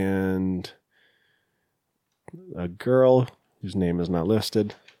and a girl whose name is not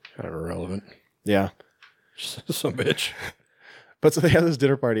listed. Kind of irrelevant. Yeah. Some bitch. But so they have this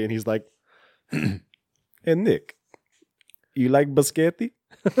dinner party and he's like, "Hey, Nick, you like biscotti?"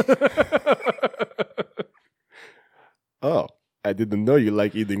 "Oh, I didn't know you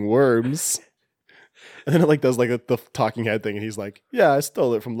like eating worms." And then it like does like the talking head thing and he's like, "Yeah, I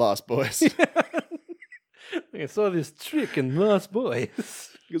stole it from Lost Boys." I saw this trick in Lost Boys.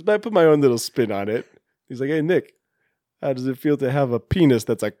 Because I put my own little spin on it. He's like, "Hey, Nick, how does it feel to have a penis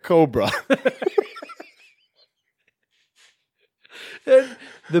that's a cobra?" And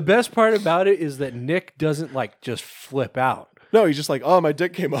the best part about it is that Nick doesn't like just flip out. No, he's just like, "Oh, my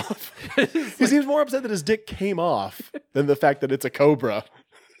dick came off." He seems more upset that his dick came off than the fact that it's a cobra.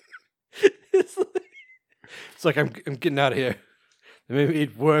 It's like I'm getting out of here. Maybe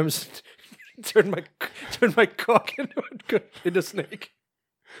eat worms. Turn my cock into a snake.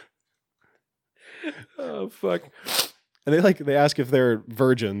 Oh fuck! And they ask if they're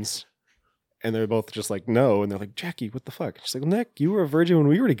virgins, and they're both just like no. And they're like, "Jackie, what the fuck?" She's like, "Well, Nick, you were a virgin when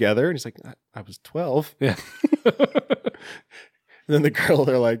we were together." And he's like, I was 12. Yeah. And then the girl,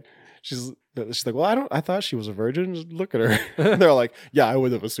 they're like, she's like, "Well, I thought she was a virgin. Just look at her." And they're like, "Yeah, I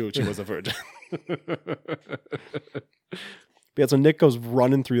would have assumed she was a virgin." Yeah, so Nick goes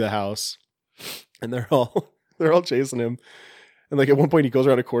running through the house, and they're all chasing him. And like at one point, he goes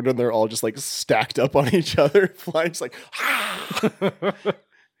around a corner, and they're all just like stacked up on each other, flying. Just like, ah!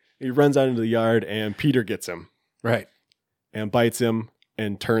 He runs out into the yard, and Peter gets him, right, and bites him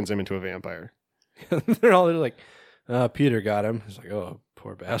and turns him into a vampire. They're all like, Peter got him. He's like, "Oh,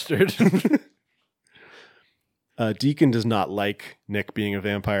 poor bastard." Deacon does not like Nick being a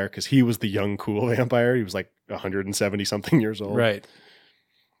vampire because he was the young, cool vampire. He was like 170 something years old. Right.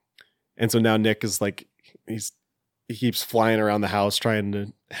 And so now Nick is like, he keeps flying around the house trying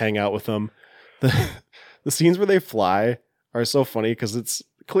to hang out with them. The scenes where they fly are so funny because it's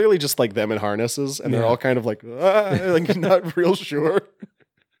clearly just like them in harnesses and they're all kind of like, like not real sure.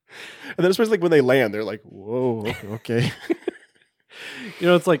 And then especially like when they land, they're like, "Whoa, okay."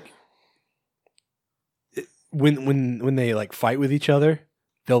 It's like when they like fight with each other,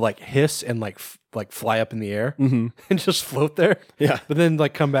 they'll like hiss and like fly up in the air and just float there. Yeah, but then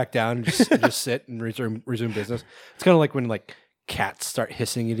like come back down and just sit and resume business. It's kind of like when like cats start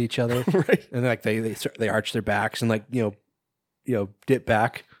hissing at each other, right? And like they arch their backs and like dip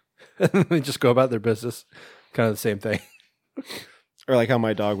back, and they just go about their business. Kind of the same thing. Or like how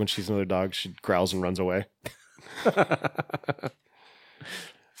my dog, when she's another dog, she growls and runs away.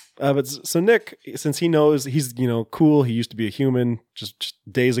 But so Nick, since he knows he's cool, he used to be a human just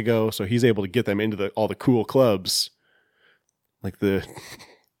days ago, so he's able to get them into all the cool clubs. like the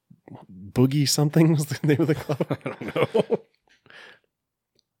Boogie something was the name of the club. I don't know.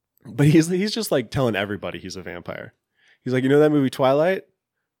 But he's just like telling everybody he's a vampire. He's like, you know that movie Twilight?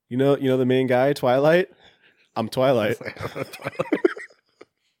 You know the main guy, Twilight? I'm Twilight.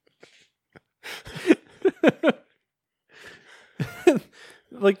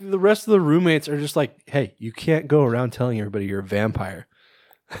 Like the rest of the roommates are just like, hey, you can't go around telling everybody you're a vampire.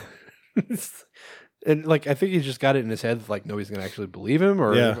 And like, I think he just got it in his head, like nobody's gonna actually believe him,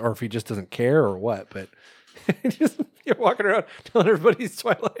 or if he just doesn't care, or what. But you're walking around telling everybody he's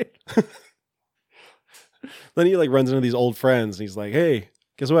Twilight. Then he like runs into these old friends, and he's like, "Hey,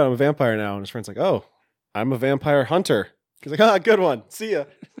 guess what? I'm a vampire now." And his friend's like, "Oh, I'm a vampire hunter." He's like, "Ah, good one. See ya."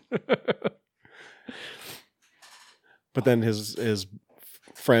 But then his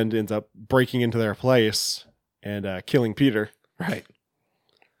friend ends up breaking into their place and killing Peter. Right.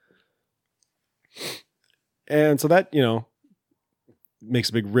 And so that, makes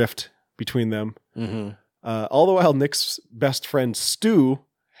a big rift between them. Mm-hmm. All the while, Nick's best friend, Stu,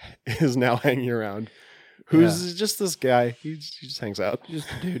 is now hanging around. Who's just this guy. He just hangs out. Just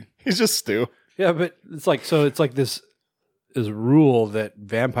a dude. He's just Stu. Yeah, but it's like this is a rule that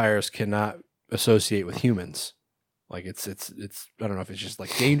vampires cannot associate with humans. Like it's I don't know if it's just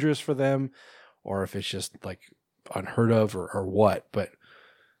like dangerous for them, or if it's just like unheard of, or what, but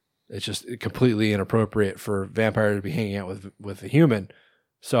it's just completely inappropriate for vampires to be hanging out with a human.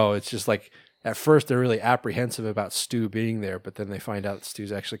 So it's just like, at first they're really apprehensive about Stu being there, but then they find out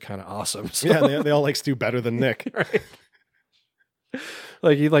Stu's actually kind of awesome. So. Yeah, they all like Stu better than Nick. Right.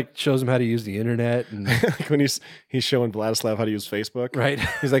 Like he like shows him how to use the internet, and like when he's showing Vladislav how to use Facebook. Right.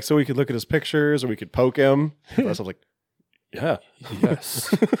 He's like, so we could look at his pictures or we could poke him. Vladislav's like, yeah.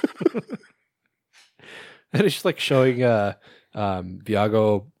 Yes. And it's just like showing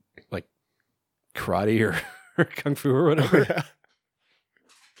Viago like karate or kung fu or whatever.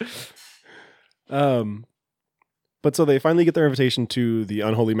 Yeah. But so they finally get their invitation to the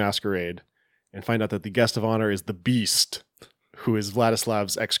Unholy Masquerade and find out that the guest of honor is the Beast, who is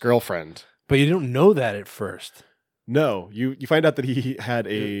Vladislav's ex-girlfriend. But you don't know that at first. No, you find out that he had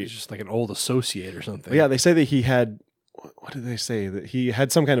He's just like an old associate or something. Yeah, they say that he had, what did they say? That he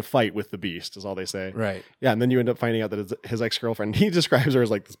had some kind of fight with the Beast, is all they say. Right. Yeah, and then you end up finding out that it's his ex-girlfriend. He describes her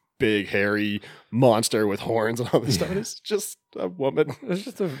as like this big, hairy monster with horns and all this stuff. And it's just a woman. It's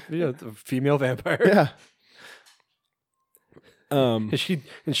just a female vampire. Yeah. And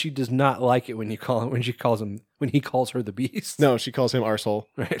she does not like it when he calls her the Beast. No, she calls him arsehole.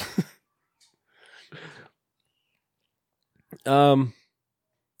 Right. So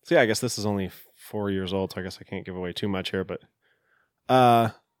yeah, I guess this is only 4 years old, so I guess I can't give away too much here, but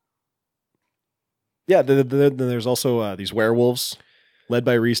yeah, then there's also these werewolves led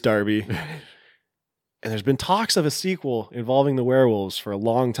by Rhys Darby. And there's been talks of a sequel involving the werewolves for a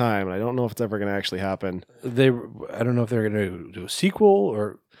long time, and I don't know if it's ever going to actually happen. I don't know if they're going to do a sequel,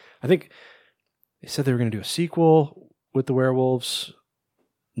 or I think they said they were going to do a sequel with the werewolves,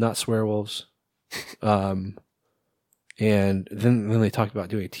 not swearwolves. And then they talked about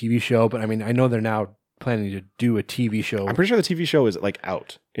doing a TV show, but I mean, I know they're now planning to do a TV show. I'm pretty sure the TV show is like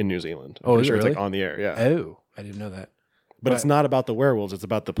out in New Zealand. Oh, is it sure really? It's like on the air, yeah. Oh, I didn't know that. But it's not about the werewolves, it's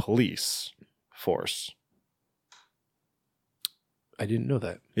about the police force. I didn't know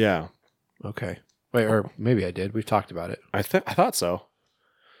that. Yeah. Okay. Wait, or maybe I did. We've talked about it. I thought so.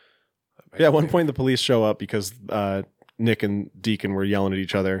 Yeah, at one point the police show up because Nick and Deacon were yelling at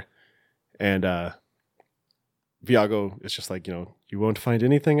each other, and Viago is just like, you won't find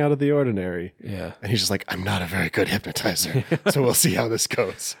anything out of the ordinary. Yeah. And he's just like, I'm not a very good hypnotizer, so we'll see how this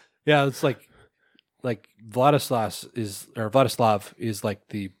goes. Yeah, it's like Vladislav is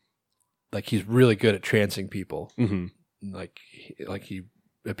like he's really good at trancing people. Mm-hmm. Like he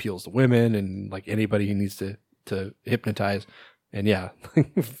appeals to women and like anybody he needs to hypnotize. And yeah,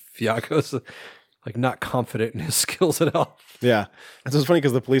 Viago's like not confident in his skills at all. Yeah. And so it's funny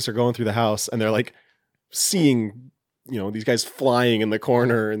because the police are going through the house and they're like seeing, these guys flying in the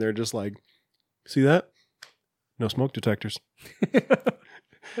corner, and they're just like, see that? No smoke detectors.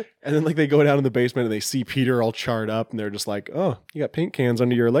 And then like they go down in the basement and they see Peter all charred up, and they're just like, oh, you got paint cans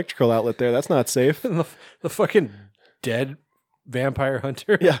under your electrical outlet there. That's not safe. the fucking dead vampire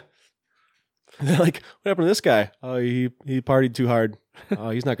hunter. Yeah. And they're like, what happened to this guy? Oh, he partied too hard. Oh,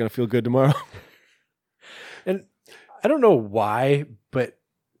 he's not going to feel good tomorrow. And I don't know why, but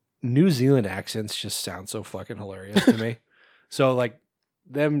New Zealand accents just sound so fucking hilarious to me. So like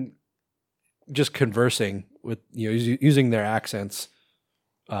them just conversing with, using their accents,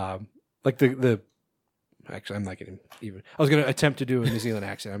 like the actually, I'm not going to even, I was going to attempt to do a New Zealand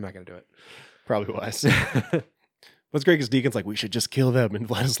accent. I'm not going to do it. Probably wise. What's great is Deacon's like, we should just kill them. And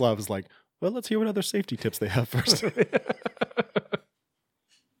Vladislav is like, well, let's hear what other safety tips they have first.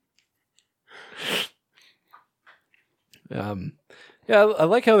 Yeah, I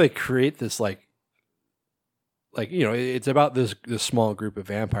like how they create this like it's about this small group of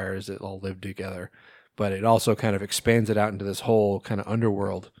vampires that all live together, but it also kind of expands it out into this whole kind of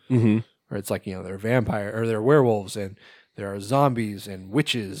underworld where it's like they're vampire or they're werewolves and there are zombies and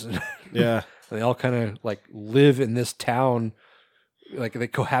witches. Yeah, and they all kind of like live in this town, like they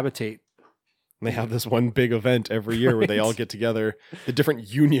cohabitate. And they have this one big event every year where they all get together. The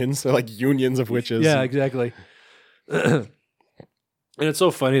different unions, they're like unions of witches. Yeah, exactly. And it's so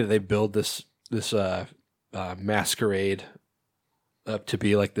funny that they build this masquerade up to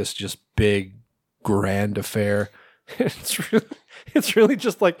be like this just big grand affair. It's really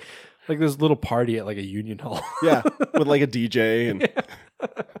just like this little party at like a union hall. Yeah, with like a DJ and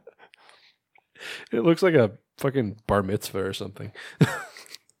it looks like a fucking bar mitzvah or something.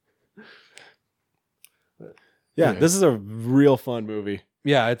 Yeah, this is a real fun movie.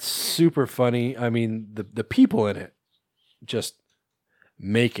 Yeah, it's super funny. I mean, the people in it just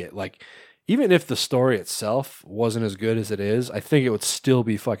make it. Like, even if the story itself wasn't as good as it is, I think it would still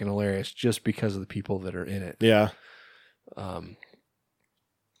be fucking hilarious just because of the people that are in it. Yeah.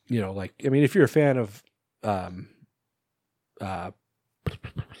 Like, I mean, if you're a fan of Flight of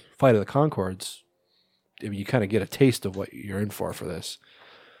the Conchords, I mean, you kind of get a taste of what you're in for this.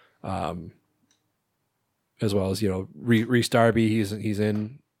 As well as, Reese Darby, he's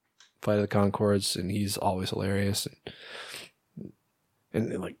in Flight of the Conchords, and he's always hilarious.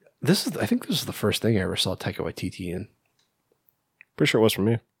 And like I think this is the first thing I ever saw Taika Waititi in. Pretty sure it was for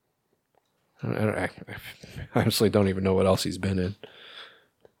me. I honestly don't even know what else he's been in.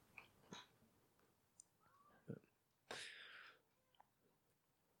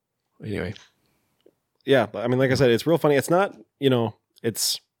 Anyway. Yeah, I mean, like I said, it's real funny. It's not,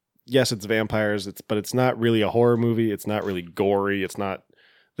 it's vampires, but it's not really a horror movie. It's not really gory. It's not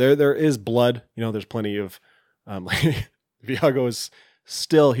there is blood. There's plenty of like Viago is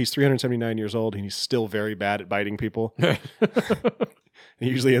still, he's 379 years old and he's still very bad at biting people. He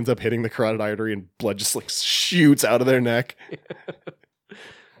usually ends up hitting the carotid artery and blood just like shoots out of their neck. And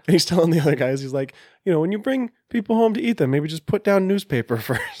he's telling the other guys, he's like, when you bring people home to eat them, maybe just put down newspaper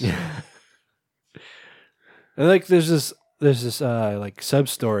first. And like there's this like sub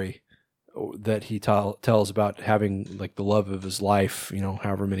story that he tells about having like the love of his life,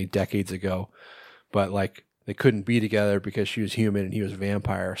 however many decades ago, but like they couldn't be together because she was human and he was a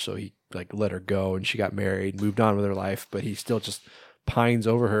vampire, so he like let her go and she got married, moved on with her life, but he still just pines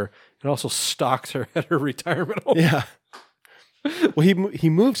over her and also stalks her at her retirement home. Yeah. Well, he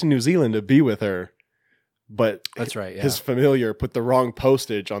moved to New Zealand to be with her, but that's right. Yeah. His familiar put the wrong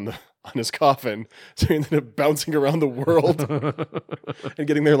postage on his coffin, so he ended up bouncing around the world and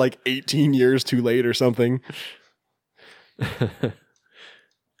getting there like 18 years too late or something.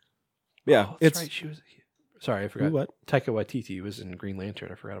 Yeah, oh, that's right. She was. Sorry, I forgot. What? Taika Waititi was in Green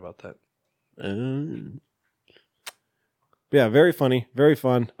Lantern. I forgot about that. Yeah, very funny, very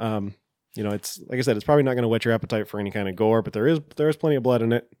fun. It's like I said, it's probably not going to whet your appetite for any kind of gore, but there is plenty of blood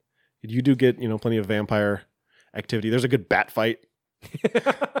in it. You do get plenty of vampire activity. There's a good bat fight.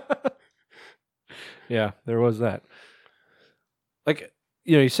 Yeah, there was that. Like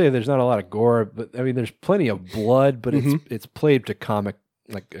you say there's not a lot of gore, but I mean there's plenty of blood, but it's played to comic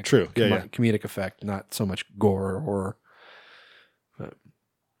true comedic effect, not so much gore or horror. But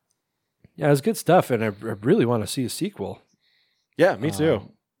yeah, it's good stuff, and I really want to see a sequel. Yeah, me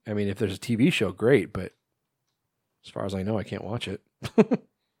too. I mean, if there's a TV show, great, but as far as I know, I can't watch it.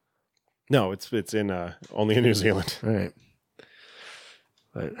 No, it's in only in New Zealand. All right.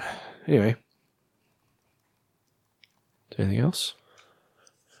 But anyway, anything else?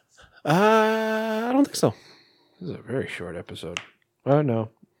 I don't think so. This is a very short episode. Oh no,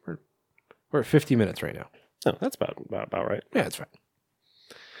 we're at 50 minutes right now. Oh, that's about right. Yeah, that's right.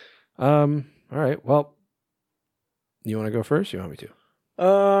 All right. Well, you want to go first? Or you want me to?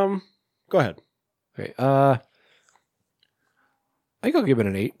 Go ahead. Okay. I think I'll give it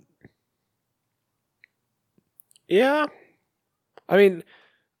an 8. Yeah. I mean,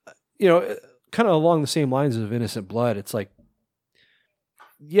 kind of along the same lines of Innocent Blood. It's like,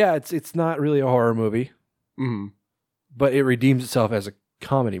 yeah, it's not really a horror movie, but it redeems itself as a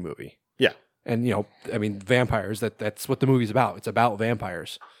comedy movie. Yeah. And, I mean, vampires, that's what the movie's about. It's about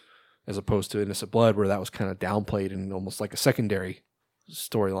vampires, as opposed to Innocent Blood, where that was kind of downplayed and almost like a secondary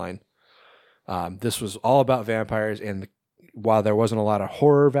storyline. This was all about vampires, and while there wasn't a lot of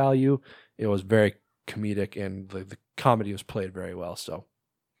horror value, it was very comedic, and the comedy was played very well. So,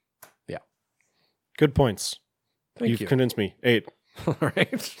 yeah. Good points. Thank you. convinced me. 8. All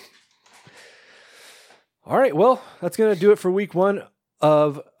right. All right. Well, that's going to do it for week 1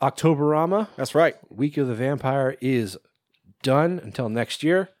 of Octoberama. That's right. Week of the Vampire is done until next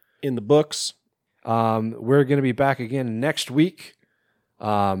year. In the books. We're going to be back again next week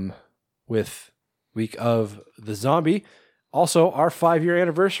with Week of the Zombie. Also, our 5-year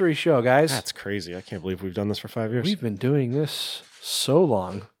anniversary show, guys. That's crazy. I can't believe we've done this for 5 years. We've been doing this so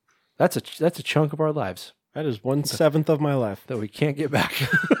long. That's a chunk of our lives. That is 1/7 of my life. That we can't get back.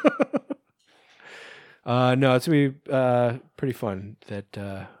 No, it's going to be pretty fun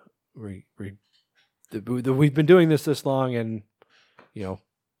that we've been doing this long and,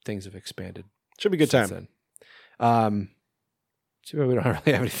 things have expanded. Should be a good time. Too bad we don't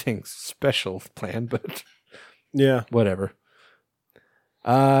really have anything special planned, but yeah, whatever.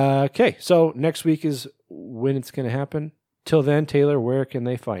 Okay, so next week is when it's going to happen. Till then, Taylor, where can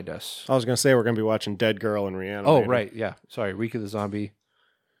they find us? I was going to say we're going to be watching Dead Girl and Reanimator. Oh, right, yeah. Sorry, Week of the Zombie,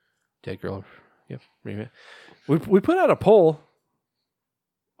 Dead Girl. Yep, we put out a poll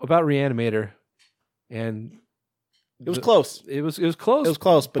about Reanimator, and it was close. It was close. It was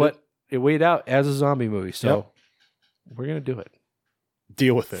close, but it weighed out as a zombie movie. So we're gonna do it.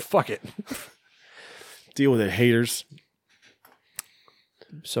 Deal with it. Fuck it. Deal with it, haters.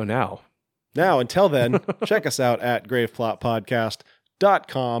 So now, until then, check us out at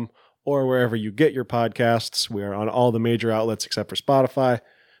graveplotpodcast.com or wherever you get your podcasts. We are on all the major outlets except for Spotify.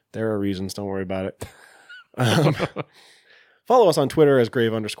 There are reasons. Don't worry about it. Follow us on Twitter as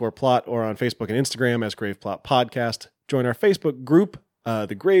grave_plot or on Facebook and Instagram as graveplot podcast. Join our Facebook group,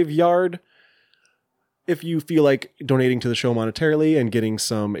 The Graveyard. If you feel like donating to the show monetarily and getting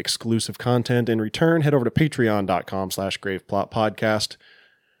some exclusive content in return, head over to patreon.com/graveplotpodcast.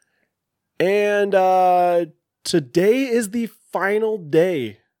 And today is the final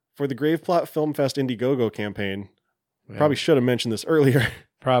day for the Graveplot Film Fest Indiegogo campaign. Yeah. Probably should have mentioned this earlier.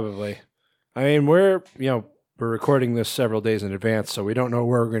 Probably. I mean, we're recording this several days in advance, so we don't know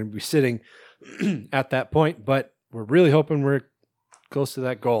where we're going to be sitting at that point, but we're really hoping we're close to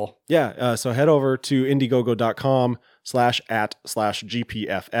that goal. Yeah. So head over to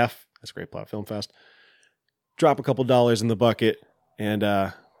indiegogo.com/@/GPFF. That's Graveplot Film Fest. Drop a couple dollars in the bucket, and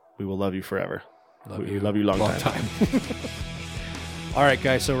we will love you forever. Love you long time. All right,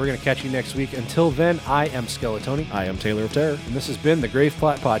 guys, so we're going to catch you next week. Until then, I am Skeletoni. I am Taylor of Terror. And this has been the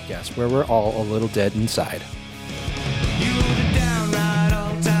Graveplot Podcast, where we're all a little dead inside.